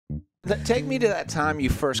Take me to that time you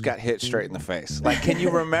first got hit straight in the face. Like, can you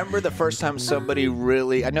remember the first time somebody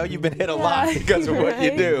really, I know you've been hit a lot because of what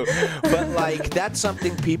you do, but like that's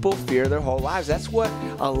something people fear their whole lives. That's what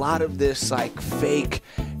a lot of this like fake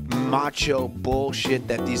macho bullshit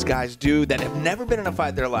that these guys do that have never been in a fight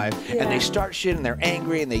in their life, and they start shit and they're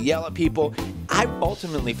angry and they yell at people. I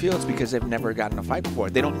ultimately feel it's because they've never gotten a fight before.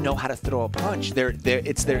 They don't know how to throw a punch.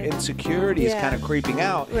 It's their insecurities kind of creeping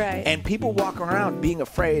out, and people walk around being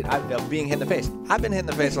afraid of being hit in the face. I've been hit in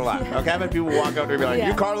the face a lot. Okay, I've had people walk up to me and be like,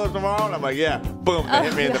 "You Carlos Navarro?" And I'm like, "Yeah." Boom, they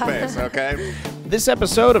hit me in the face. Okay. This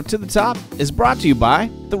episode of To the Top is brought to you by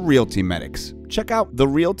The Realty Medics. Check out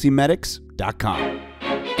therealtymedics.com.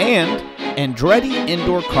 and Andretti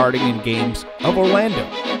Indoor Karting and Games of Orlando.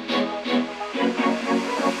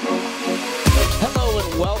 Hello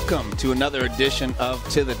and welcome to another edition of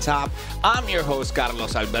To the Top. I'm your host,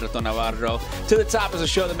 Carlos Alberto Navarro. To the Top is a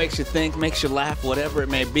show that makes you think, makes you laugh, whatever it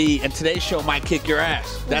may be, and today's show might kick your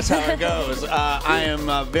ass. That's how it goes. I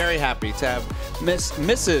am very happy to have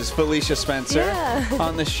Mrs. Felicia Spencer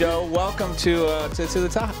on the show. Welcome to the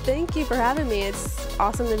Top. Thank you for having me. It's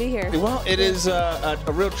awesome to be here. Well, it is a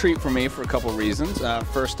real treat for me for a couple reasons.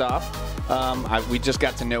 First off, we just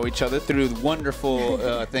got to know each other through the wonderful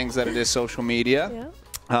things that it is social media.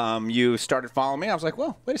 Yeah. You started following me. I was like,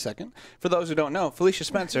 well, wait a second. For those who don't know, Felicia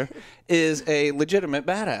Spencer is a legitimate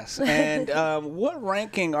badass. And what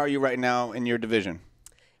ranking are you right now in your division?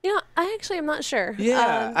 You know, I actually am not sure.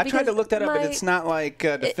 Yeah, I tried to look that up, but it's not like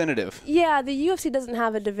definitive. The UFC doesn't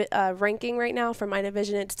have a ranking right now for my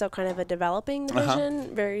division. It's still kind of a developing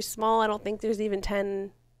division, very small. I don't think there's even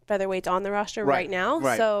 10 featherweights on the roster right now.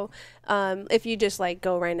 Right. So if you just like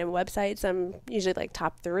go random websites, I'm usually like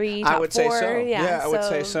top 3, top 4. I would say so. Yeah, I would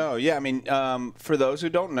say so. Yeah, I mean, for those who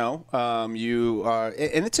don't know, you are,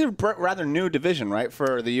 and it's a rather new division, right,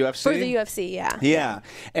 for the UFC? For the UFC, yeah. Yeah,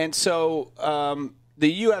 and so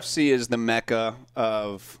the UFC is the mecca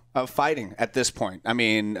of fighting at this point. I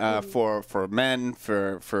mean, for men,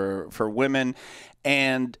 for women,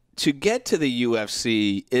 and to get to the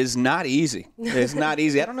UFC is not easy. It's not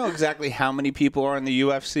easy. I don't know exactly how many people are in the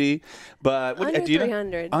UFC, but under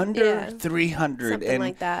 300. Under 300. Something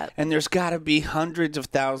like that. And there's got to be hundreds of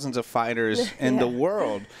thousands of fighters in the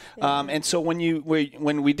world. And so when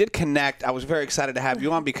we did connect, I was very excited to have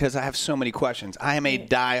you on because I have so many questions. I am a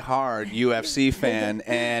diehard UFC fan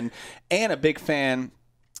and a big fan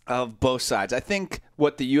of both sides. I think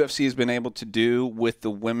what the UFC has been able to do with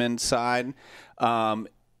the women's side,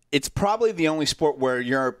 it's probably the only sport where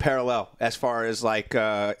you're parallel as far as like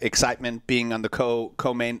excitement being on the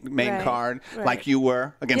co-main card, like you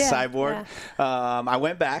were against Cyborg. Yeah. I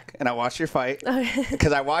went back and I watched your fight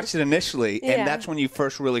because I watched it initially, and that's when you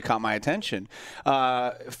first really caught my attention.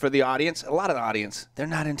 For the audience, a lot of the audience, they're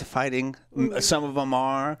not into fighting. Some of them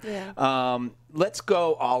are. Yeah. Let's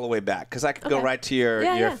go all the way back because I could go right to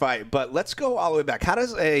your fight, but let's go all the way back. How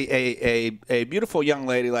does a beautiful young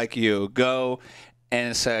lady like you go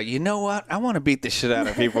and say, you know what, I want to beat the shit out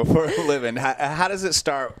of people for a living? How does it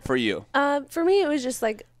start for you? For me, it was just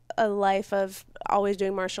like a life of always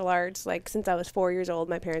doing martial arts. Like since I was 4 years old,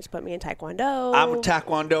 my parents put me in Taekwondo. I'm a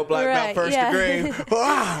Taekwondo black belt first degree.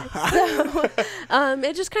 So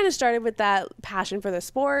it just kind of started with that passion for the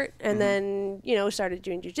sport, and then started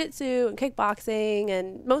doing jiu-jitsu and kickboxing,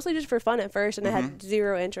 and mostly just for fun at first. And I had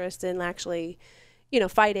zero interest in actually,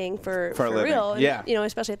 fighting for real. And,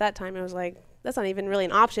 especially at that time, it was like, that's not even really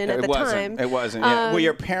an option at the time. It wasn't. Were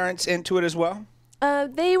your parents into it as well?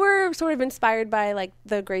 They were sort of inspired by like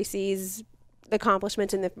the Gracie's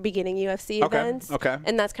accomplishments in the beginning UFC events. Okay.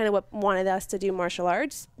 And that's kind of what wanted us to do martial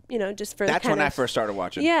arts. Just for that's when I first started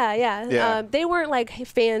watching. Yeah. They weren't like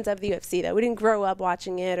fans of the UFC though. We didn't grow up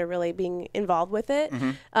watching it or really being involved with it.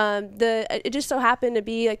 It just so happened to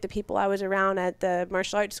be like the people I was around at the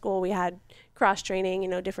martial arts school. We had cross training,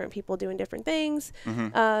 different people doing different things.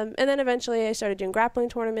 And then eventually I started doing grappling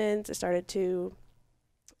tournaments. I started to,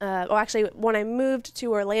 actually when I moved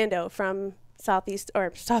to Orlando from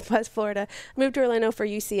Southwest Florida, I moved to Orlando for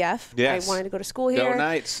UCF. Yes. I wanted to go to school here. Go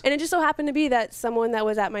Knights. And it just so happened to be that someone that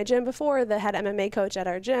was at my gym before, the head MMA coach at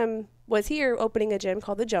our gym, was here opening a gym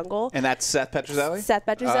called The Jungle. And that's Seth Petrozelli? Seth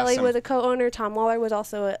Petrozelli was a co-owner. Tom Waller was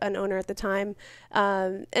also an owner at the time.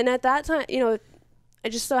 And at that time, it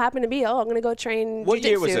just so happened to be, I'm going to go train What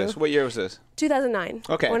jiu-jitsu. What year was this? 2009.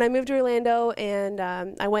 Okay. When I moved to Orlando, and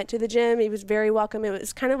I went to the gym. He was very welcome. It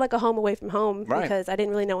was kind of like a home away from home because I didn't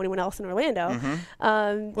really know anyone else in Orlando.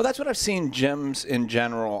 Well, that's what I've seen gyms in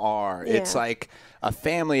general are. It's like a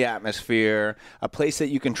family atmosphere, a place that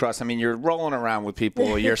you can trust. I mean, you're rolling around with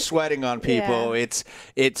people, you're sweating on people. Yeah.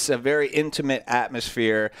 It's a very intimate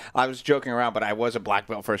atmosphere. I was joking around, but I was a black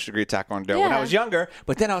belt first degree taekwondo when I was younger.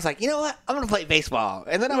 But then I was like, you know what? I'm going to play baseball,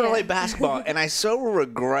 and then I'm going to play basketball. And I so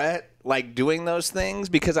regret like doing those things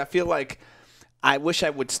because I feel like I wish I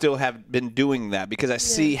would still have been doing that because I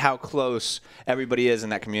see how close everybody is in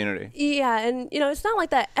that community. Yeah, and it's not like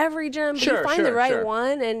that every gym, but you find the right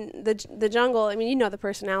one, and the jungle. I mean, the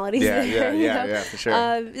personalities. Yeah, for sure.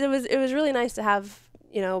 It was really nice to have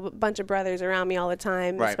a bunch of brothers around me all the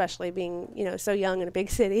time, especially being, so young in a big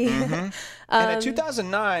city. And in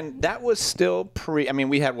 2009, that was still I mean,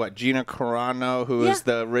 we had Gina Carano, who is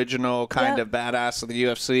the original kind of badass of the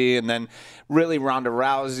UFC, and then really Ronda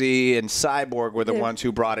Rousey and Cyborg were the ones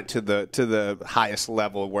who brought it to the highest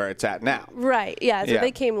level where it's at now. Right. Yeah. So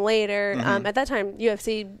they came later. At that time,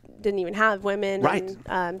 UFC didn't even have women. Right.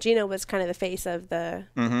 And Gina was kind of the face of the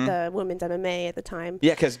women's MMA at the time.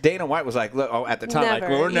 Yeah, because Dana White was like, look, at the time,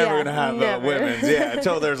 we're never going to have women's. Yeah,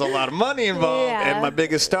 until there's a lot of money involved, and my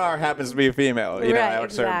biggest star happens to be a female. At a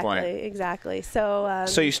certain point. Exactly. So.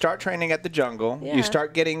 So you start training at the jungle. Yeah. You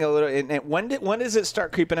start getting a little. And when does it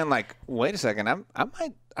start creeping in? Like, wait a second,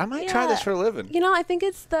 I might try this for a living. I think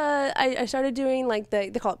it's I started doing they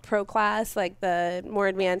call it pro class, like the more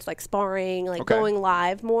advanced sparring, going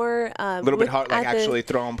live more. A little bit hard, actually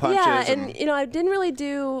throwing punches. Yeah, and I didn't really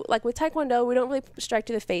do with Taekwondo. We don't really strike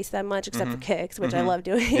to the face that much except for kicks, which I love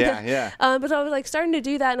doing. Yeah. But so I was starting to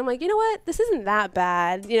do that, and I'm like, you know what, this isn't that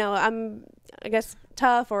bad. I guess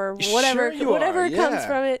tough or whatever comes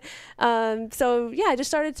from it. So I just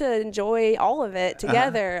started to enjoy all of it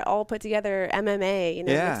together, all put together MMA,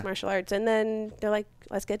 mixed martial arts. And then they're like,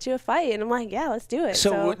 let's get you a fight. And I'm like, yeah, let's do it.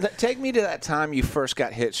 So take me to that time you first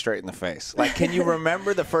got hit straight in the face. Can you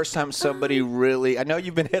remember the first time somebody really, I know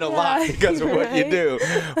you've been hit a lot because of what you do,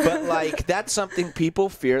 but that's something people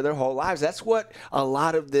fear their whole lives. That's what a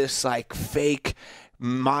lot of this fake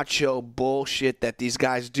macho bullshit that these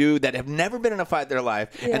guys do that have never been in a fight in their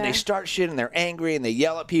life, and they start shit and they're angry and they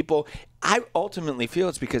yell at people. I ultimately feel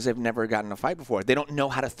it's because they've never gotten in a fight before. They don't know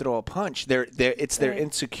how to throw a punch. It's their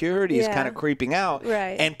insecurities kind of creeping out.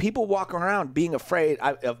 Right. And people walk around being afraid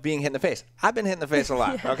of being hit in the face. I've been hit in the face a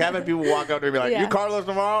lot. Okay, I've had people walk up to me and be like, "You Carlos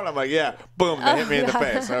Navarro?" And I'm like, "Yeah." Boom, they hit me in the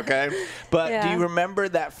face. Okay. But do you remember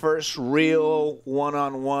that first real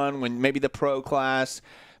one-on-one when maybe the pro class?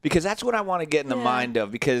 Because that's what I want to get in the mind of.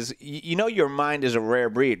 Because your mind is a rare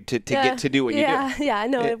breed to get to do what you do. Yeah, I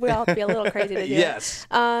know we all be a little crazy to do. Yes.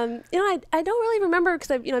 I don't really remember because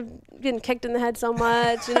I've been kicked in the head so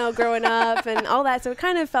much, growing up and all that. So it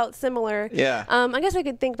kind of felt similar. Yeah. I guess I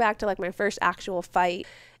could think back to my first actual fight.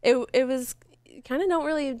 It was. Kind of don't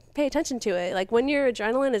really pay attention to it. When your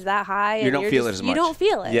adrenaline is that high, you don't feel it as much. You don't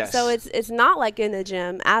feel it. Yes. So it's not like in the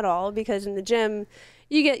gym at all, because in the gym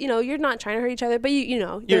you get you're not trying to hurt each other, but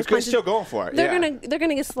you're still going for it. They're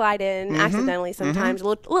gonna get slide in accidentally sometimes, a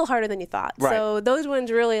little harder than you thought. Right. So those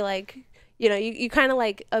ones really you kind of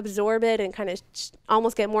absorb it and kind of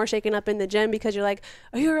almost get more shaken up in the gym because you're like,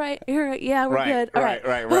 "Are you all right? You're right. Yeah, we're good. All right."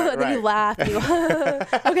 And then you laugh. And you go,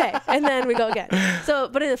 okay, and then we go again. So,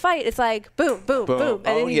 but in a fight, it's boom, boom, boom,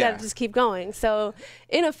 and then you got to just keep going. So,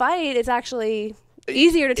 in a fight, it's actually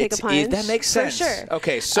easier to take a punch. That makes sense. For sure.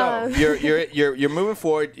 Okay, so you're moving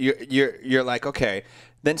forward. You're like, okay.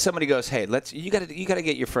 Then somebody goes, "Hey, you got to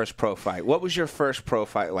get your first pro fight." What was your first pro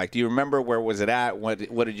fight like? Do you remember where was it at? What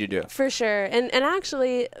did you do? For sure, and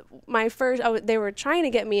actually, my first they were trying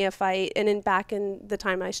to get me a fight, and back in the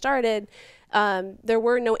time I started, there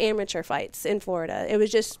were no amateur fights in Florida. It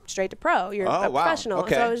was just straight to pro. You're a professional.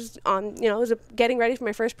 Okay. So I was getting ready for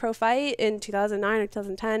my first pro fight in 2009 or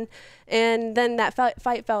 2010, and then that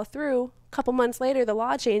fight fell through. Couple months later, the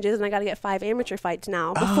law changes, and I got to get 5 amateur fights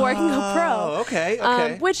now before I can go pro.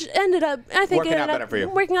 Okay. Which ended up, I think,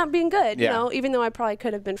 working out being good. Yeah. Even though I probably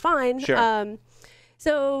could have been fine. Sure.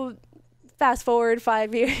 So fast forward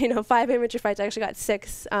 5 years, 5 amateur fights. I actually got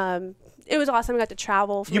 6. It was awesome. I got to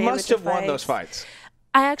travel. You must have won those fights.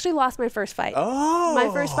 I actually lost my first fight. Oh.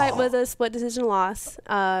 My first fight was a split decision loss.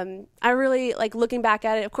 I really, looking back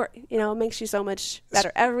at it, of course, it makes you so much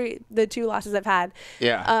better. The 2 losses I've had.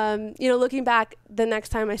 Yeah. Looking back, the next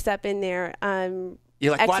time I step in there,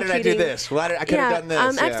 you're like, why did I do this? I could have done this.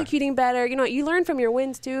 I'm executing better. You learn from your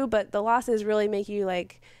wins too, but the losses really make you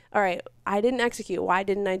all right, I didn't execute. Why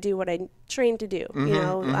didn't I do what I trained to do?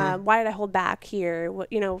 Why did I hold back here?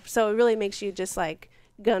 So it really makes you just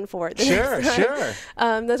gun for it. Sure.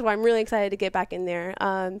 That's why I'm really excited to get back in there.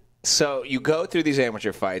 So you go through these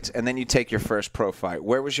amateur fights, and then you take your first pro fight.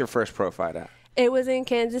 Where was your first pro fight at? It was in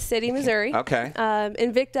Kansas City, Missouri. Okay.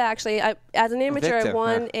 Invicta, actually, as an amateur, Invicta, I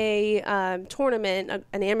won a tournament,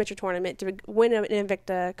 an amateur tournament, to win an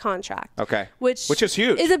Invicta contract. Okay. Which is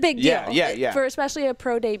huge. Is a big deal. Yeah. For especially a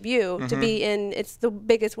pro debut to be in, it's the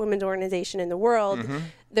biggest women's organization in the world.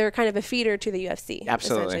 They're kind of a feeder to the UFC.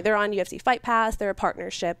 Absolutely. They're on UFC Fight Pass. They're a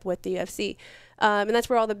partnership with the UFC. And that's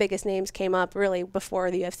where all the biggest names came up, really, before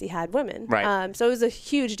the UFC had women. Right. So it was a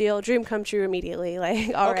huge deal, dream come true immediately.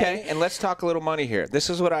 Like, all right. Okay, and let's talk a little money here. This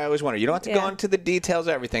is what I always wonder. You don't have to go into the details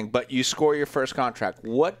of everything, but you score your first contract.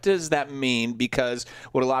 What does that mean? Because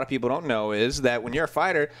what a lot of people don't know is that when you're a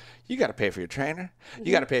fighter, you got to pay for your trainer.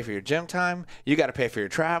 You got to pay for your gym time. You got to pay for your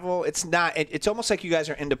travel. It's not. It's almost like you guys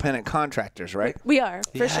are independent contractors, right? We are,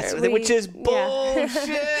 for sure. Which is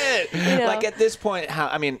bullshit. Like at this point,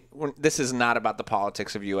 this is not about the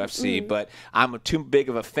politics of UFC, but I'm too big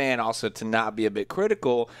of a fan also to not be a bit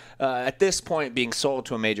critical. At this point, being sold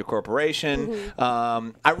to a major corporation,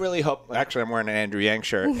 I really hope. Actually, I'm wearing an Andrew Yang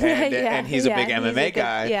shirt, and he's a big MMA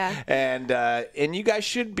guy. And you guys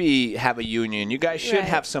should have a union. You guys should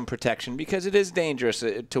have some protection because it is dangerous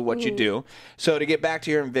to what you do. So to get back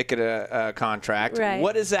to your Invicta contract,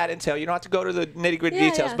 what does that entail? You don't have to go to the nitty-gritty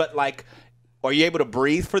details, but like, are you able to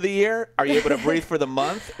breathe for the year? Are you able to breathe for the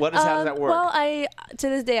month? How does that work? Well, to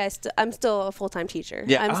this day, I'm still a full-time teacher.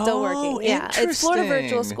 Yeah. I'm still working. Yeah, it's Florida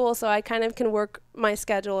Virtual School, so I kind of can work my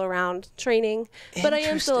schedule around training. But I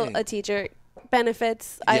am still a teacher.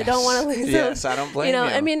 Benefits. Yes. I don't want to lose Yes, I don't blame you.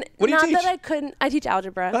 I mean, what do you teach? That I couldn't. I teach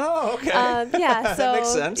algebra. Oh, okay. Yeah, so that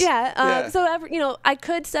makes sense. Yeah. So I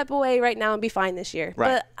could step away right now and be fine this year.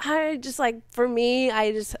 Right. But I just for me,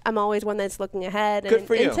 I'm always one that's looking ahead. Good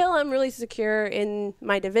for you. Until I'm really secure in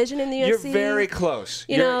my division in the UFC. You're very close.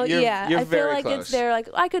 You're I feel like close. it's there. Like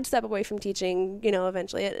I could step away from teaching.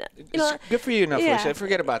 Eventually. Good for you, Felicia.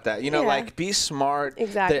 Forget about that. Like be smart.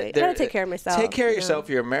 Exactly. Gotta take care of myself. Take care of yourself.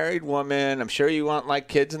 You're a married woman. I'm sure you want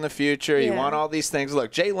kids in the future. You want all these things.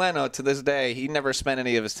 Look, Jay Leno to this day, he never spent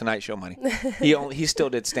any of his Tonight Show money. He still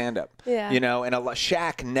did stand up. And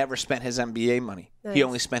Shaq never spent his NBA money. Nice. He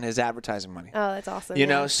only spent his advertising money. Oh, that's awesome. You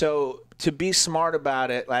know, so to be smart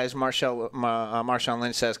about it, as Marshawn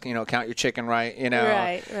Lynch says, count your chicken right.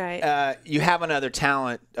 Right. You have another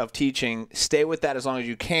talent of teaching. Stay with that as long as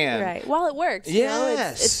you can. Right. While it works.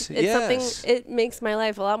 Yes. It's something. It makes my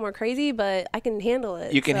life a lot more crazy, but I can handle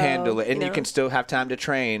it. You can handle it, and you can still have time to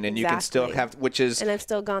train, and you can still have, and I've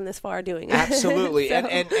still gone this far doing it. Absolutely.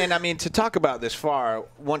 And I mean, to talk about this far,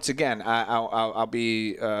 once again, I'll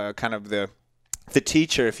be kind of the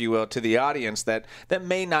teacher, if you will, to the audience that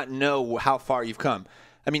may not know how far you've come.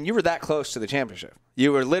 I mean, you were that close to the championship.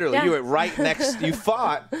 You were literally, you were right next. You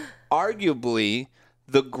fought arguably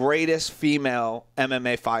the greatest female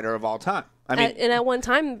MMA fighter of all time. I mean, and at one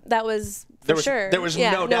time, that was sure. There was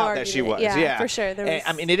no doubt that she was. Yeah, for sure.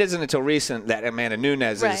 I mean, it isn't until recent that Amanda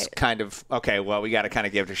Nunes is kind of, okay, well, we got to kind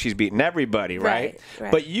of give her, she's beaten everybody, right?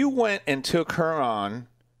 But you went and took her on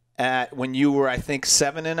when you were, I think,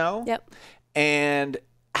 7-0. Yep. And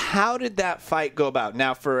how did that fight go about?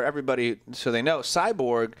 Now, for everybody, so they know,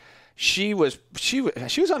 Cyborg, she was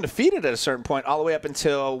undefeated at a certain point, all the way up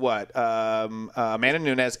until what? Amanda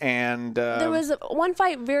Nunes and there was one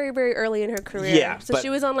fight very, very early in her career. Yeah, so she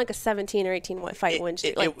was on like a 17 or 18 fight when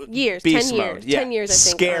she years, beast 10 years, mode. Yeah. 10 years. I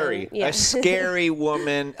think. Scary, a scary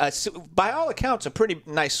woman. By all accounts, a pretty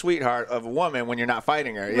nice sweetheart of a woman when you're not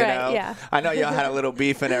fighting her. You know? Yeah. I know y'all had a little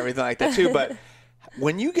beef and everything like that too, but.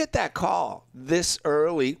 When you get that call this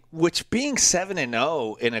early, which being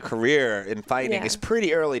 7-0 in a career in fighting is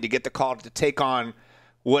pretty early to get the call to take on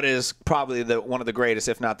what is probably one of the greatest,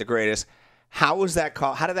 if not the greatest. How was that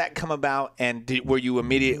call? How did that come about? And were you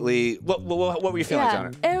immediately what were your feelings on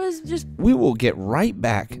it? It was just. We will get right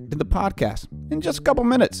back to the podcast in just a couple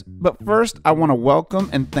minutes. But first, I want to welcome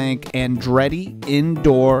and thank Andretti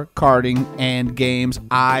Indoor Karting and Games.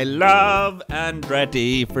 I love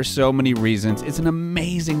Andretti for so many reasons. It's an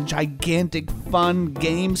amazing, gigantic, fun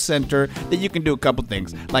game center that you can do a couple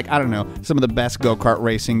things. Like, I don't know, some of the best go-kart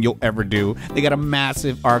racing you'll ever do. They got a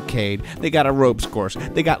massive arcade. They got a ropes course.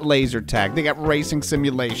 They got laser tag. They got racing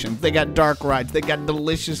simulations. They got dark rides. They got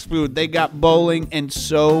delicious food. They got bowling and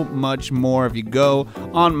so much more. If you go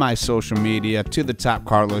on my social media to the top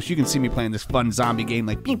Carlos, you can see me playing this fun zombie game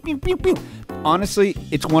like pew, pew, pew, pew. Honestly,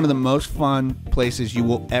 it's one of the most fun places you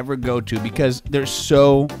will ever go to because there's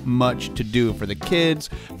so much to do for the kids,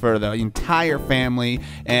 for the entire family,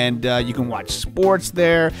 and you can watch sports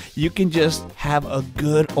there. You can just have a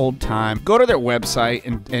good old time. Go to their website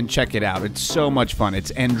and check it out. It's so much fun.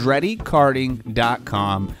 It's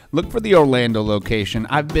AndrettiKarting.com. look for the Orlando location.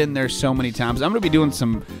 I've been there so many times. I'm going to be doing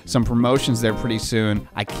some promotions there pretty soon.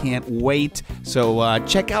 I can't wait. So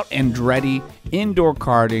check out Andretti Indoor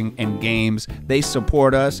Karting and Games. They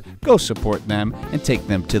support us. Go support them and take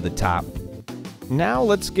them to the top. Now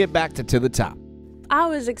let's get back to the top. I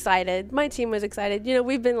was excited. My team was excited. You know,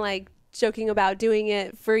 we've been like joking about doing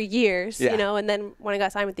it for years, you know, and then when I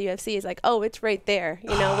got signed with the UFC, it's like, oh, it's right there. You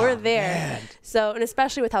know, we're there. Man. So, and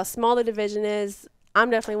especially with how small the division is, I'm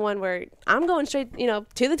definitely one where I'm going straight, you know,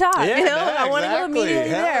 to the top. Yeah, you know, I want to go immediately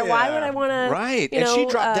there. Why would I want to? Right. You and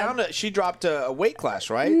know, she dropped a weight class,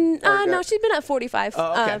 right? No, she's been at 45 for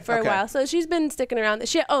a Okay. while, so she's been sticking around.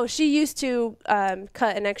 She used to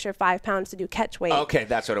cut an extra 5 pounds to do catch weight. Okay,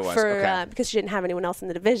 that's what it was. Because she didn't have anyone else in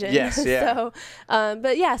the division. Yes,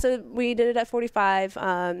 yeah. So we did it at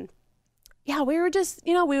 45. Yeah, we were just,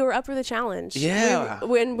 you know, we were up for the challenge. Yeah.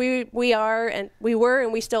 We were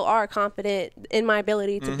and we still are confident in my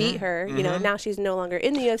ability to beat her. You know, now she's no longer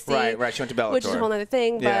in the UFC. Right. She went to Bellator. Which is a whole other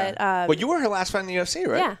thing. Yeah. But well, you were her last fight in the UFC,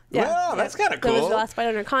 right? Yeah. Well, that's kind of cool. That was the last fight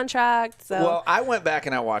under contract. So. Well, I went back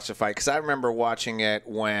and I watched the fight because I remember watching it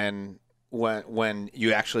when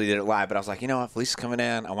you actually did it live. But I was like, you know what, Felicia's coming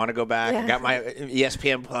in. I want to go back. I got my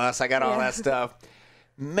ESPN Plus. I got all that stuff.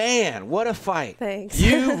 Man, what a fight. Thanks.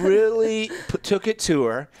 You really took it to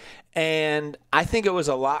her. And I think it was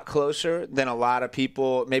a lot closer than a lot of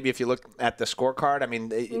people, maybe if you look at the scorecard. I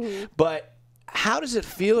mean, but how does it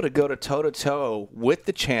feel to go to toe-to-toe with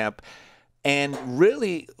the champ and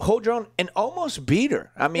really hold your own and almost beat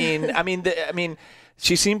her? I mean,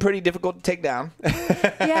 she seemed pretty difficult to take down.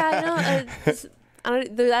 Yeah,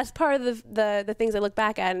 that's part of the things I look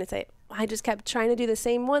back at and say, I just kept trying to do the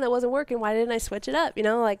same one that wasn't working. Why didn't I switch it up? You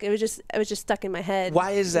know, like it was just stuck in my head.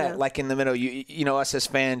 Why is that? You know? Like in the middle, you know, us as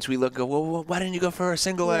fans, we look, well, why didn't you go for a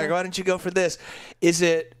single leg? Why didn't you go for this?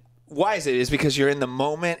 Why is it? Is it because you're in the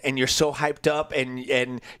moment and you're so hyped up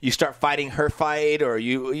and you start fighting her fight, or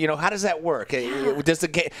you know, how does that work? Does the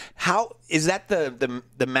game, how is that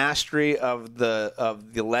the mastery of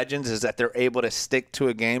the legends, is that they're able to stick to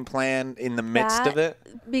a game plan in the midst of it?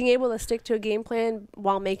 Being able to stick to a game plan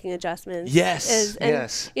while making adjustments. Yes.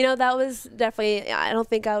 You know, that was definitely, I don't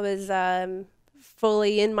think I was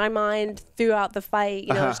fully in my mind throughout the fight.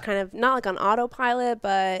 You know, just kind of not like on autopilot,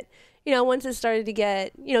 but you know, once it started to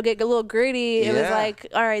get a little gritty, it was like,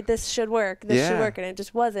 all right, this should work. This should work. And it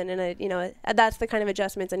just wasn't. And that's the kind of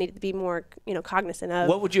adjustments I needed to be more, you know, cognizant of.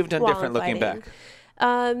 What would you have done different looking back?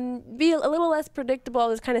 Be a little less predictable. I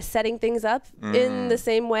was kind of setting things up in the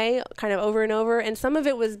same way, kind of over and over. And some of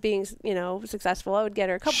it was being, you know, successul. I would get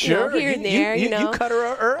her a couple, you know, here and there. You know, you cut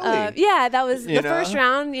her early. Yeah, that was the first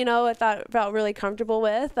round. You know, I felt really comfortable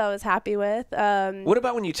with. I was happy with. What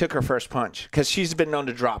about when you took her first punch? Because she's been known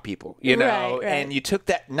to drop people, you know, right. and you took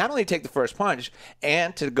that. Not only take the first punch,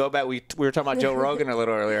 and to go back, we were talking about Joe Rogan a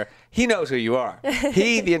little earlier. He knows who you are.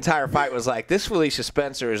 The entire fight was like, this Felicia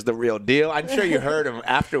Spencer is the real deal. I'm sure you heard him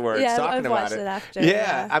afterwards talking about it. After,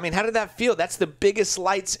 yeah. I mean, how did that feel? That's the biggest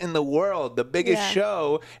lights in the world, the biggest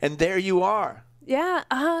show, and there you are. Yeah,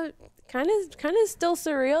 kind of still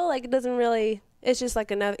surreal. Like, it doesn't really. It's just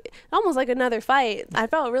like almost like another fight. I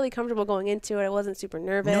felt really comfortable going into it. I wasn't super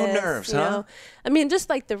nervous. No nerves, you know? I mean, just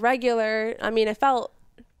like the regular. I mean, I felt,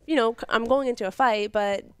 you know, I'm going into a fight,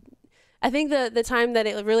 but I think the time that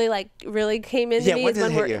it really came into me is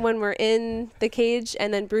when we're in the cage,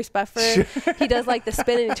 and then Bruce Buffer, he does like the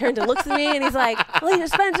spin and he turns and looks at me and he's like, Felicia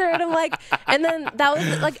Spencer, and I'm like, and then that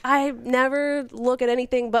was like, I never look at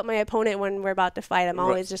anything but my opponent when we're about to fight. I'm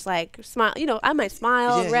always just like smile, you know, I might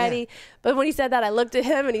smile, ready. But when he said that, I looked at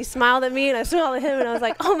him and he smiled at me and I smiled at him and I was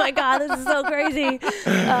like, oh my God, this is so crazy.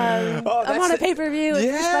 I'm on a pay-per-view.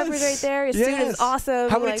 Bruce Buffer's right there. His suit is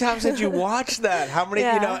awesome. How many times did you watch that? How many,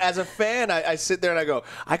 you know, as a fan, I sit there and I go,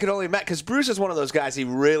 I could only imagine, because Bruce is one of those guys, he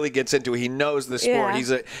really gets into it. He knows the sport.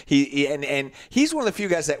 And he's one of the few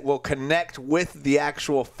guys that will connect with the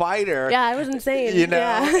actual fighter. Yeah, I was insane. You know,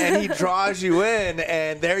 and he draws you in,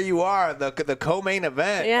 and there you are, the co-main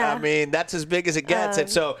event. Yeah. I mean, that's as big as it gets. And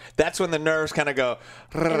so that's when the nerves kind of go.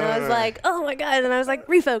 And I was like, oh my God. And I was like,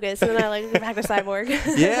 refocus. And then I like back to Cyborg.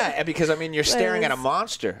 Yeah, and because I mean, you're staring at a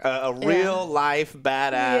monster, a real life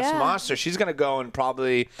badass monster. She's going to go and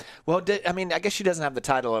probably, I mean, I guess she doesn't have the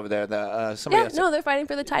title over there. No, they're fighting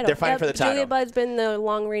for the title. They're fighting for the title. Julia Budd's been the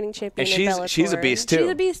long reigning champion. And she's a beast too. She's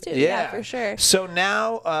a beast too. Yeah, for sure. So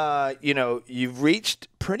now, you know, you've reached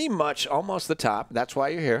pretty much almost the top. That's why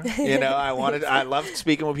you're here. You know, I love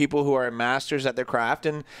speaking with people who are masters at their craft,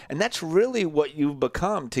 and that's really what you've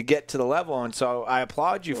become to get to the level. And so I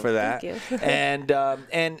applaud you for that. Thank you.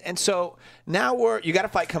 and so now you got a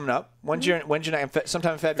fight coming up. When's your night?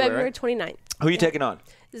 Sometime in February. February 29th. Who are you taking on?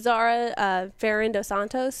 Zara Ferrin dos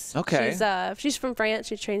Santos. Okay. She's from France.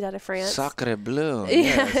 She trains out of France. Sacre bleu.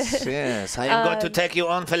 Yes. I am going to take you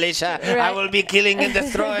on, Felicia. Right. I will be killing and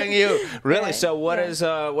destroying you. Really? Right. So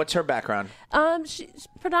what's her background? She's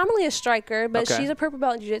predominantly a striker, but she's a purple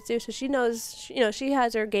belt in jiu-jitsu, so she knows, she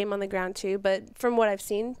has her game on the ground too, but from what I've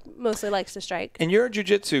seen, mostly likes to strike. And you're a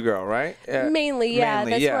jiu-jitsu girl, right? Mainly, yeah.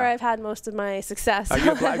 That's where I've had most of my success. Are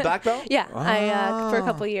you a black belt? Yeah. I for a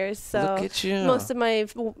couple of years. So look at you. Most of my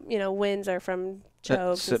wins are from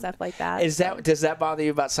chokes and stuff like that. Does that bother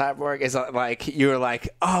you about Cyborg? Is it like you were like,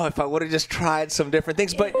 oh, if I would have just tried some different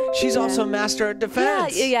things, but she's also a master at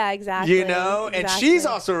defense. Yeah, exactly. And she's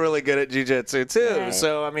also really good at jiu-jitsu too. Right.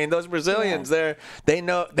 So I mean, those Brazilians, they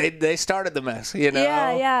know they started the mess.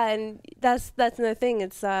 Yeah, and that's another thing.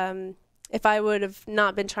 It's if I would have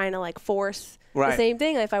not been trying to like force. Right. The same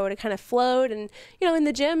thing. If I would have kind of flowed, and in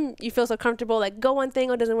the gym, you feel so comfortable. Like go one thing,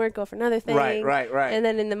 it doesn't work, go for another thing. Right. And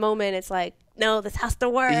then in the moment, it's like, no, this has to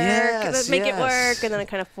work. Let's make it work. And then I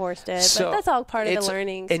kind of forced it. So but that's all part of the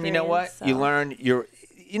learning experience. And you know what? So. You learn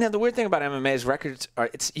the weird thing about MMA is records are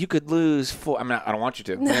you could lose 4. I don't want you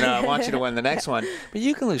to. I want you to win the next one. But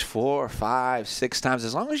you can lose 4, 5, 6 times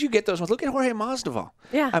as long as you get those ones. Look at Jorge Masvidal.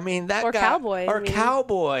 Yeah. I mean that or guy. Cowboy. Or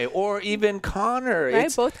Cowboy. Or even Conor.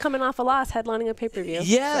 Right. Both coming off a loss, headlining a pay-per-view.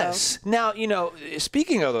 Yes. So. Now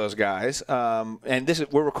speaking of those guys, and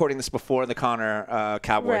we're recording this before the Conor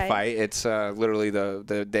Cowboy fight. It's literally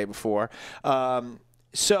the day before.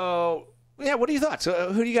 So. Yeah, what are your thoughts?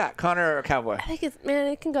 Who do you got, Conor or Cowboy? I think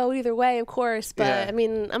it can go either way, of course. But I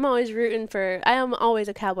mean, I'm always rooting for. I am always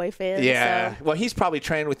a Cowboy fan. Yeah. So. Well, he's probably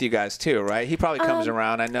trained with you guys too, right? He probably comes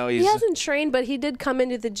around. I know he hasn't trained, but he did come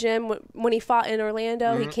into the gym when he fought in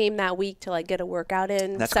Orlando. He came that week to like get a workout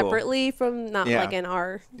in separately from not like in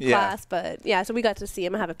our class, but so we got to see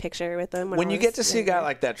him. I have a picture with him. When you get to see a guy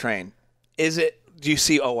like that train, do you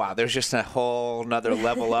see, oh, wow, there's just a whole nother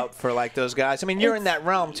level up for, like, those guys? I mean, you're in that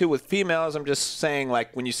realm, too, with females. I'm just saying,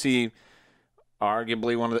 like, when you see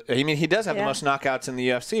arguably one of the – I mean, he does have the most knockouts in the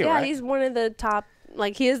UFC, right? Yeah, he's one of the top –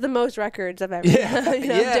 like, he has the most records of every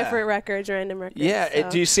different records, random records. Yeah.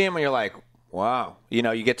 So. Do you see him when you're like, wow,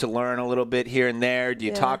 you get to learn a little bit here and there? Do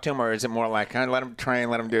you talk to him, or is it more like, let him train,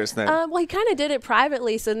 let him do his thing? Well, he kind of did it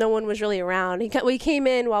privately, so no one was really around. He came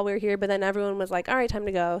in while we were here, but then everyone was like, all right, time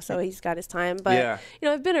to go. So he's got his time. But,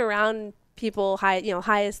 I've been around people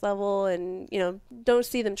highest level and, don't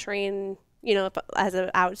see them train, as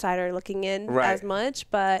an outsider looking in as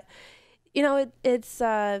much. But, it's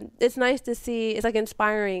nice to see. It's like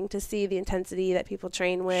inspiring to see the intensity that people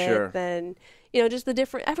train with and, just the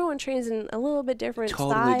different, everyone trains in a little bit different style.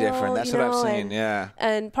 Totally different. That's what I've seen,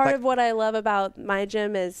 And part of what I love about my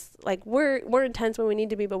gym is, like, we're intense when we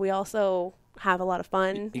need to be, but we also have a lot of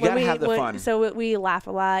fun. You gotta have the fun. So we laugh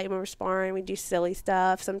a lot when we're sparring. We do silly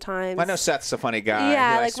stuff sometimes. I know Seth's a funny guy.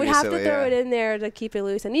 Yeah, like we have to throw it in there to keep it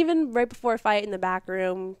loose. And even right before a fight in the back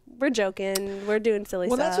room, we're joking. We're doing silly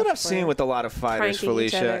stuff. Well, that's what I've seen with a lot of fighters,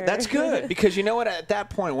 Felicia. That's good because you know what? At that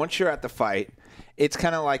point, once you're at the fight, it's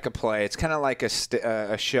kind of like a play. It's kind of like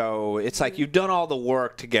a show. It's like you've done all the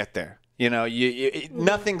work to get there.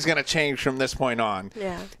 Nothing's going to change from this point on.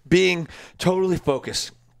 Yeah. Being totally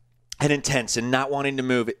focused and intense and not wanting to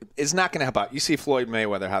move is not going to help out. You see Floyd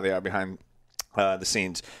Mayweather, how they are behind the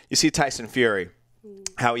scenes. You see Tyson Fury,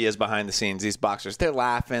 how he is behind the scenes. These boxers, they're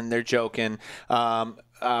laughing, they're joking.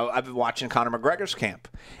 I've been watching Conor McGregor's camp,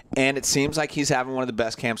 and it seems like he's having one of the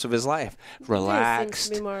best camps of his life. Relaxed. Seems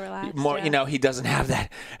to be more relaxed. He doesn't have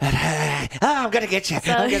that. I'm gonna get you.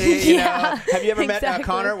 I'm gonna, you know. Have you ever met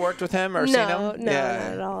Conor? Worked with him or seen him? No, not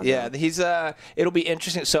at all. Yeah, he's. It'll be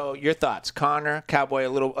interesting. So, your thoughts, Conor, Cowboy? A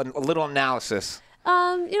little analysis.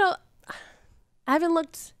 I haven't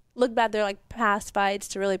looked back there like past fights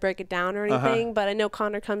to really break it down or anything, but I know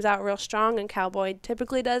Conor comes out real strong and Cowboy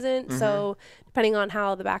typically doesn't. Mm-hmm. So depending on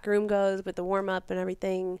how the back room goes with the warm up and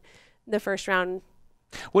everything, the first round.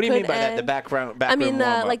 What do you mean by that? The back room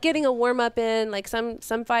like getting a warm up in, like some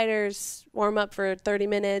fighters warm up for 30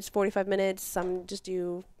 minutes, 45 minutes. Some just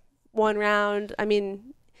do one round. I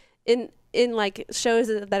mean, in like shows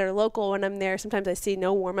that are local, when I'm there, sometimes I see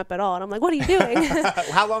no warm up at all, and I'm like, "What are you doing?"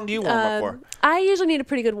 How long do you warm up for? I usually need a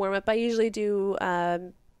pretty good warm up. I usually do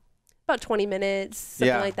about about 20 minutes,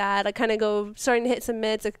 something like that. I kind of starting to hit some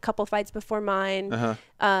mitts, a couple fights before mine,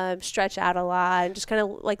 stretch out a lot, and just kind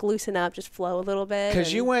of like loosen up, just flow a little bit.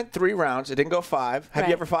 Because you went 3 rounds. It didn't go 5. Have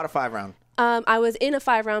you ever fought a 5-round? I was in a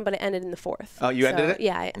 5-round, but it ended in the 4th. Oh, you ended it?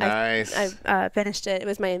 Yeah. Nice. I finished it. It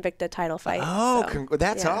was my Invicta title fight. Oh, so,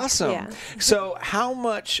 that's awesome. Yeah. So how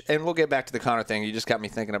much, and we'll get back to the Conor thing. You just got me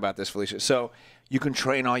thinking about this, Felicia. So you can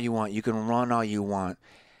train all you want. You can run all you want.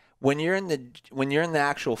 When you're in the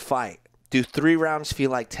actual fight, do 3 rounds feel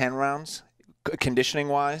like 10 rounds,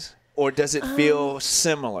 conditioning-wise? Or does it feel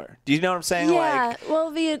similar? Do you know what I'm saying? Yeah. Well,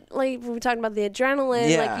 we were talking about the adrenaline.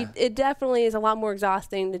 Yeah. Like it definitely is a lot more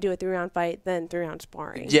exhausting to do a 3-round fight than 3-round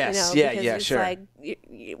sparring. Yes. You know, because it's sure. like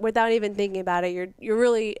without even thinking about it, you're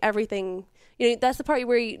really everything. You know, that's the part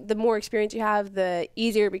where the more experience you have, the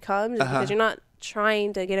easier it becomes because you're not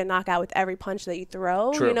trying to get a knockout with every punch that you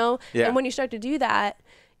throw. True. You know, Yeah. and when you start to do that,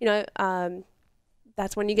 you know.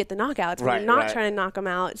 That's when you get the knockouts. When you're not trying to knock them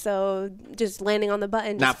out. So just landing on the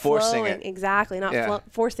button, just not forcing flowing. it. Exactly, not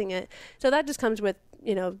forcing it. So that just comes with,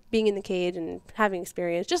 you know, being in the cage and having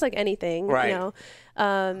experience, just like anything. Right. You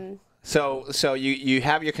know. So you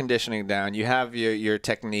have your conditioning down. You have your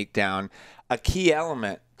technique down. A key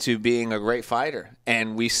element to being a great fighter,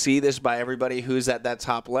 and we see this by everybody who's at that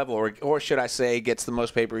top level, or should I say gets the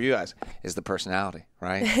most pay-per-view eyes, is the personality,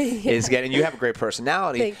 right? You have a great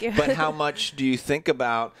personality. Thank you. But how much do you think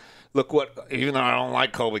about, even though I don't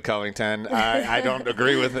like Colby Covington, I don't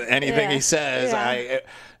agree with anything he says.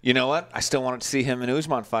 You know what? I still wanted to see him in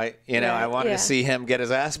Usman fight. You know, I wanted to see him get his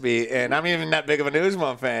ass beat, and I'm even that big of an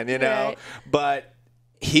Usman fan, you know. But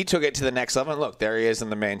he took it to the next level. And look, there he is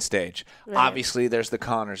in the main stage. Right. Obviously, there's the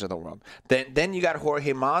Conors of the world. Then you got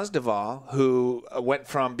Jorge Masvidal, who went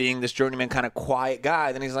from being this journeyman kind of quiet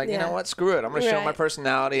guy. Then he's like, you know what? Screw it. I'm going to show my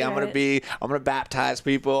personality. I'm going to baptize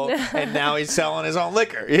people. And now he's selling his own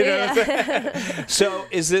liquor. You know what I'm saying? So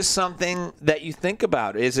is this something that you think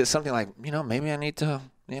about? Is it something like, you know, maybe I need to,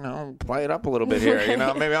 you know, play it up a little bit here. You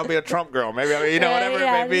know, maybe I'll be a Trump girl. Maybe I'll, you know, whatever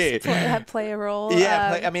it may be. Play a role.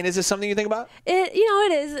 Yeah. I mean, is this something you think about? You know,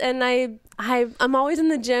 it is. And I'm always in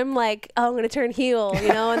the gym like, oh, I'm going to turn heel, you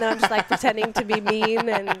know, and then I'm just like pretending to be mean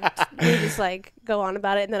and we just like go on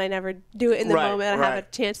about it. And then I never do it in the moment I have a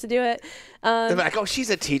chance to do it. They're like, oh, she's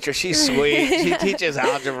a teacher. She's sweet. She teaches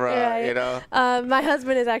algebra, you know. My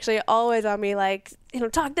husband is actually always on me like, you know,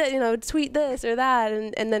 talk that, you know, tweet this or that.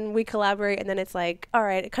 And then we collaborate and then it's like, all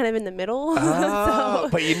right, kind of in the middle. Oh,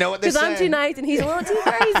 but you know what they're saying. Because I'm too nice and he's a little too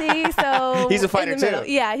crazy. So he's a fighter too.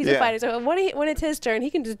 Yeah, he's a fighter. So when it's his turn, he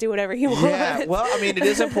can just do whatever he wants. Yeah, well, I mean, it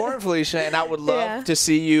is important, Felicia, and I would love to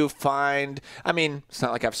see you find, I mean, it's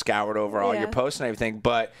not like I've scoured over all your posts and everything,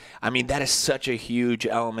 but, I mean, that is such a huge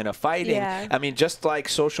element of fighting. Yeah. I mean, just like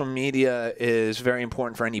social media is very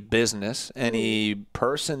important for any business, any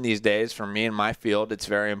person these days, for me in my field, it's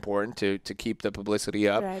very important to keep the publicity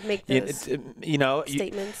up. Right, make those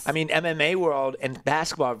statements. I mean, MMA world and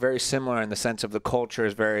basketball are very similar in the sense of the culture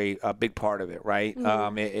is very a big part of it, right?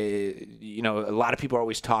 You know, a lot of people are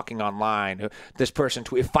always talking online. This person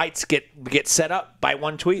fights get set up by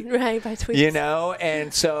one tweet, right? By tweets, you know.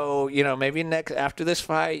 And so, you know, maybe after this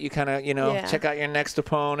fight, you kind of, you know, check out your next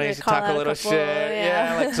opponent, talk a little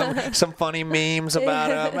shit, like some funny memes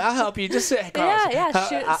about him. I'll help you. Just say,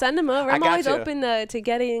 send them over. I'm always open to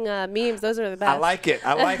getting memes. Those are the best. I like it.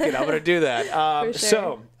 I'm gonna do that. For sure.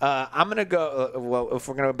 So I'm gonna go. Well, if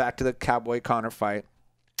we're gonna go back to the Cowboy Conor fight.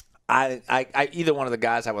 I either one of the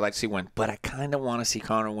guys I would like to see win, but I kind of want to see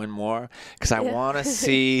Conor win more because I want to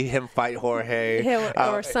see him fight Jorge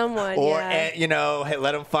or someone, you know,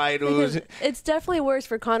 let him fight. It's definitely worse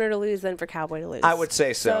for Conor to lose than for Cowboy to lose. I would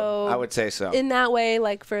say so. I would say so. In that way,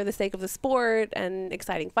 like for the sake of the sport and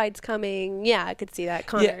exciting fights coming, I could see that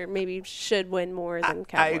Conor maybe should win more than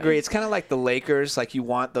Cowboy. I agree. It's kind of like the Lakers. Like you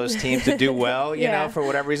want those teams to do well, you know, for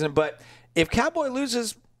whatever reason. But if Cowboy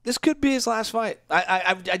loses, this could be his last fight.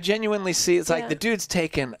 I genuinely see it's like the dude's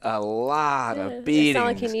taken a lot of beatings. It's not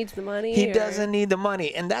like he needs the money. He doesn't need the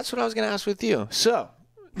money. And that's what I was going to ask with you. So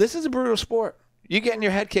this is a brutal sport. You're getting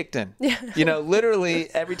your head kicked in. Yeah. You know, literally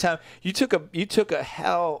every time you took a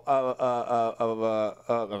hell of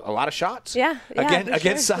a lot of shots.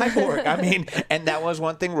 Against Cyborg. I mean, and that was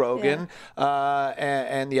one thing. Rogan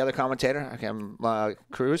and the other commentator,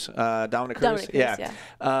 Cruz, Dominic Cruz.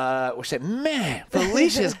 We said, man,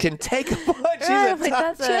 Felicia's can take a punch. She's a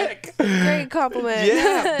tough chick. A great compliment.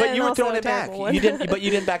 Yeah, but you were throwing it back. You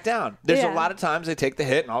didn't back down. There's a lot of times they take the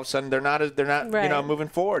hit and all of a sudden they're not you know, moving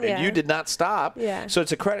forward, and you did not stop. Yeah. So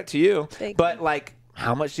it's a credit to you. But like,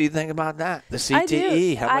 how much do you think about that? The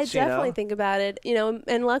CTE. I definitely think about it. You know,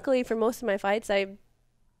 and luckily for most of my fights, I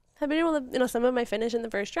I've been able to, some of my finish in the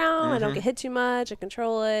first round. I don't get hit too much. I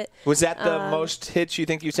control it. Was that the most hits you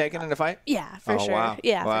think you've taken in a fight? Yeah, for sure. Wow.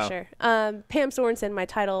 Yeah, wow. for sure. Pam Sorensen, my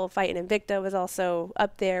title fight in Invicta, was also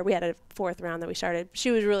up there. We had a 4th round that we started.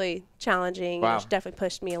 She was really challenging. Wow. She definitely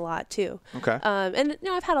pushed me a lot too. Okay. And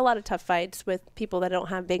I've had a lot of tough fights with people that don't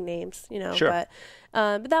have big names, Sure. But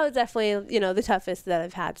that was definitely, the toughest that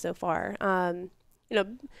I've had so far.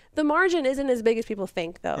 The margin isn't as big as people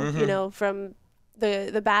think, though. From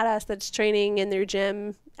the badass that's training in their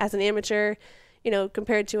gym as an amateur,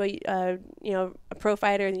 compared to a pro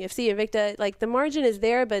fighter in the UFC, Invicta, like the margin is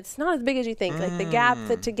there, but it's not as big as you think. Like the gap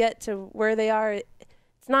to get to where they are,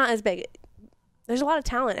 it's not as big. There's a lot of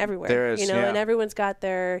talent everywhere, there is, and everyone's got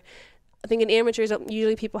their. I think in amateurs,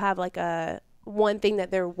 usually people have like one thing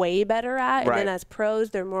that they're way better at, and then as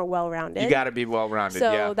pros, they're more well-rounded. You got to be well-rounded.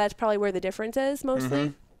 So that's probably where the difference is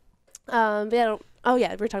mostly. But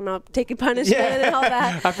we're talking about taking punishment and all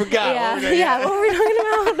that. I forgot. What were we talking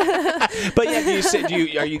about? But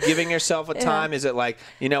are you giving yourself a time? Is it like,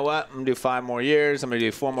 you know what, I'm going to do 5 more years, I'm going to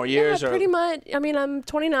do 4 more years? Yeah, pretty much. I mean, I'm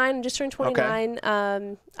 29, just turned 29.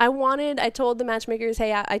 Okay. I told the matchmakers,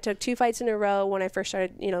 hey, I took 2 fights in a row when I first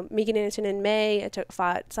started, Megan Anderson in May. I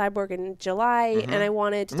fought Cyborg in July, and I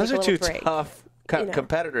wanted to take a little break. Those are 2 tough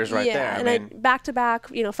competitors right there. I mean, back-to-back,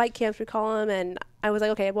 fight camps, we call them, and I was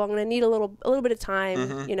like, okay, well, I'm going to need a little bit of time.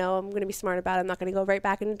 I'm going to be smart about it. I'm not going to go right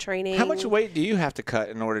back into training. How much weight do you have to cut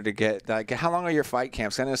in order to get, how long are your fight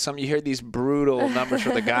camps? I know you hear these brutal numbers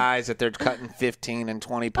for the guys that they're cutting 15 and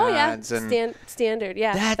 20 pounds. Standard,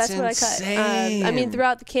 yeah. That's what insane. I cut. I mean,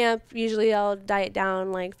 throughout the camp, usually I'll diet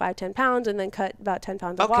down like 5-10 pounds and then cut about 10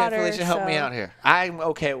 pounds of water. Okay, Felicia, help me out here. I'm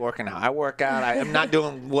okay at working out. I work out. I'm not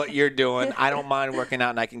doing what you're doing. I don't mind working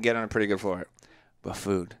out, and I can get on a pretty good floor. But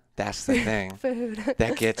food. That's the thing. Food.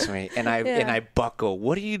 That gets me. And I buckle.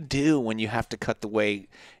 What do you do when you have to cut the weight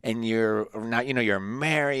and you're not, you're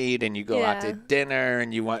married and you go out to dinner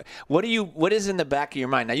and you want, what is in the back of your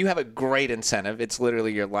mind? Now you have a great incentive. It's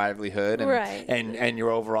literally your livelihood and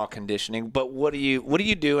your overall conditioning. But what do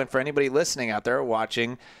you do? And for anybody listening out there or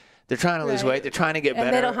watching, they're trying to lose weight. They're trying to get better.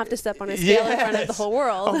 And they don't have to step on a scale in front of the whole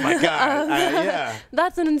world. Oh, my God.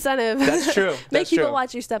 That's an incentive. That's true. Make people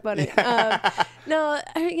watch you step on it.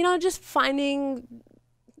 Just finding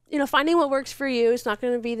what works for you. It's not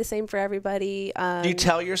going to be the same for everybody. Do you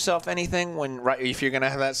tell yourself anything if you're going to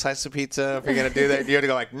have that slice of pizza, if you're going to do that? You have to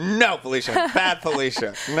go like, no, Felicia, bad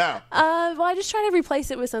Felicia, no. Well, I just try to replace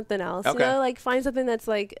it with something else. Okay. Find something that's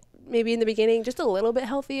like, maybe in the beginning just a little bit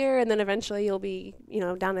healthier, and then eventually you'll be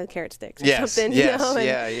down to carrot sticks or something.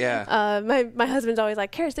 My husband's always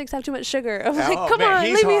like, carrot sticks have too much sugar. I'm like, come on,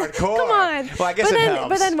 he's hardcore. Come on. Well, I guess it helps.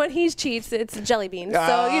 But then when he cheats, it's jelly beans. So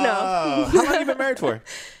How long have you been married for?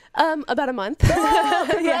 About a month. Oh,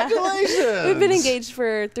 congratulations. We've been engaged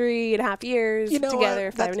for 3.5 years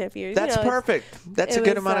together, 5.5 years. That's perfect. That's a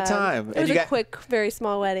good amount of time. It was a quick, very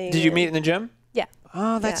small wedding. Did you meet in the gym? Yeah.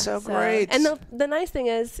 Oh, that's so great. And the nice thing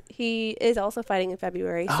is he is also fighting in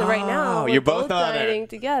February. So right now you're we're both dieting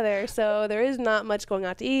together. So there is not much going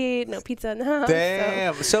out to eat, no pizza in the house.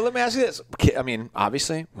 Damn. So let me ask you this. I mean,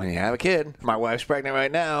 obviously, when you have a kid, my wife's pregnant right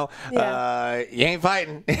now, you ain't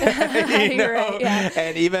fighting. You're right,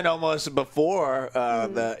 And even almost before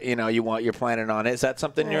you're planning on it. Is that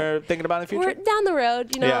something you're thinking about in the future? We're down the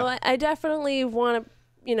road. I definitely want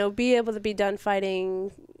to, be able to be done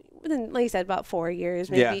fighting within, like you said, about 4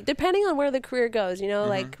 years, maybe, depending on where the career goes.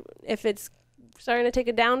 Like if it's starting to take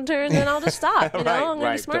a downturn, then I'll just stop. I'm going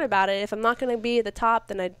to be smart about it. If I'm not going to be at the top,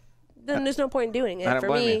 then there's no point in doing it for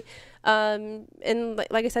me. And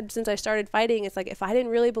like I said, since I started fighting, it's like if I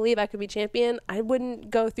didn't really believe I could be champion, I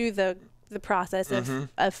wouldn't go through the process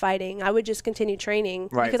of fighting. I would just continue training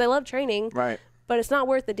because I love training. Right. But it's not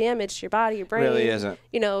worth the damage to your body, your brain. Really isn't.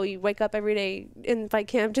 You wake up every day in fight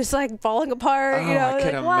camp just like falling apart. I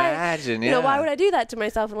can imagine. Why would I do that to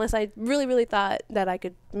myself unless I really, really thought that I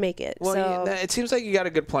could make it? Well, it seems like you got a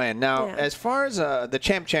good plan. Now, as far as the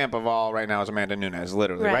champ of all right now is Amanda Nunes,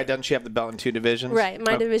 literally, right? Doesn't she have the belt in 2 divisions? Right,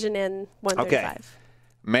 my division and 135. Okay.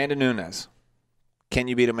 Amanda Nunes. Can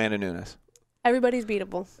you beat Amanda Nunes? Everybody's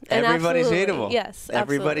beatable. Everybody's beatable. Yes,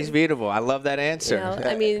 everybody's beatable. I love that answer.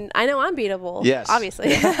 I know I'm beatable. Yes. Obviously.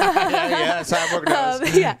 Cyborg knows.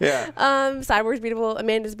 Cyborg's beatable.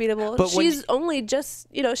 Amanda's beatable. But she's only just,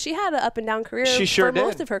 she had an up and down career for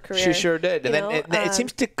most of her career. She sure did. And then it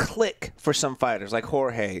seems to click for some fighters like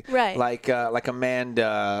Jorge, right? Like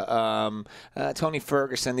Amanda, Tony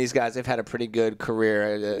Ferguson. These guys, they've had a pretty good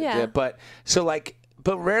career. But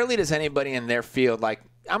rarely does anybody in their field, like,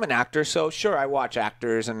 I'm an actor, so sure, I watch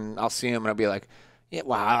actors and I'll see them and I'll be like, Yeah,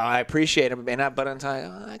 wow, I appreciate him, but I'm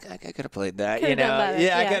like, I could have played that, Could've done better.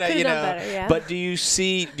 Yeah, I Yeah, could have, could've done better, yeah. But do you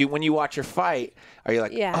see? When you watch her fight, are you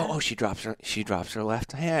like, Yeah. oh, she drops her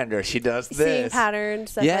left hand, or she does this? Seeing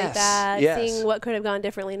patterns, stuff like that. Yes. Seeing what could have gone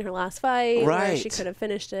differently in her last fight. Right. Where she could have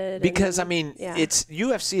finished it. Because and, it's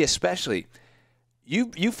UFC especially.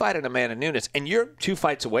 You fight an Amanda Nunes, and you're 2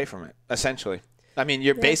 fights away from it, essentially. I mean,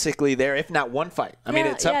 you're basically there, if not one fight. I mean,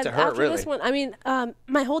 it's up to her, after really. This one, I mean,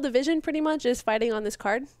 my whole division pretty much is fighting on this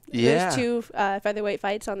card. Yeah. There's 2 featherweight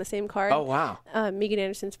fights on the same card. Oh, wow. Megan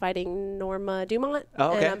Anderson's fighting Norma Dumont, Oh,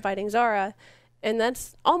 okay. and I'm fighting Zara. And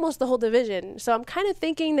that's almost the whole division. So I'm kind of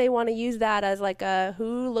thinking they want to use that as like a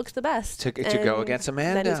who looks the best. To go against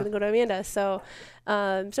Amanda. Then it's going to go to Amanda. So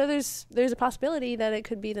there's a possibility that it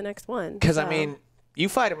could be the next one. Because, I mean, you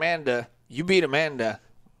fight Amanda, you beat Amanda.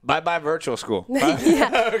 Bye-bye virtual school.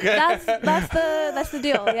 Yeah, Okay. that's the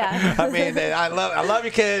deal. Yeah. I mean, I love you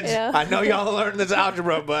kids. Yeah. I know y'all learned this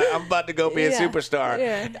algebra, but I'm about to go be a superstar.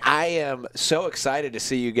 Yeah. I am so excited to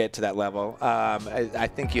see you get to that level. I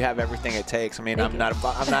think you have everything it takes. I mean, I'm not an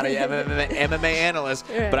MMA analyst,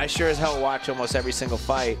 Right. but I sure as hell watch almost every single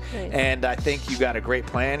fight. Right. And I think you got a great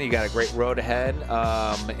plan. You got a great road ahead.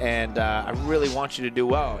 And I really want you to do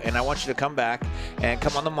well. And I want you to come back and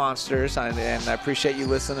come on the Monsters. And I appreciate you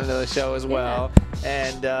listening to the show as well.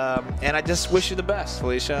 And I just wish you the best,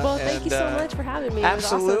 Felicia. Well, thank you so much for having me.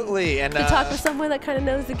 Absolutely. It was awesome to talk with someone that kind of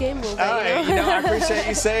knows the game a little bit. All right, I appreciate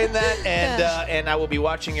you saying that, and I will be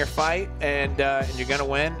watching your fight, and you're gonna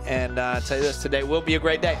win. And I'll tell you this: today will be a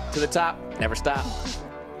great day. To the top, never stop.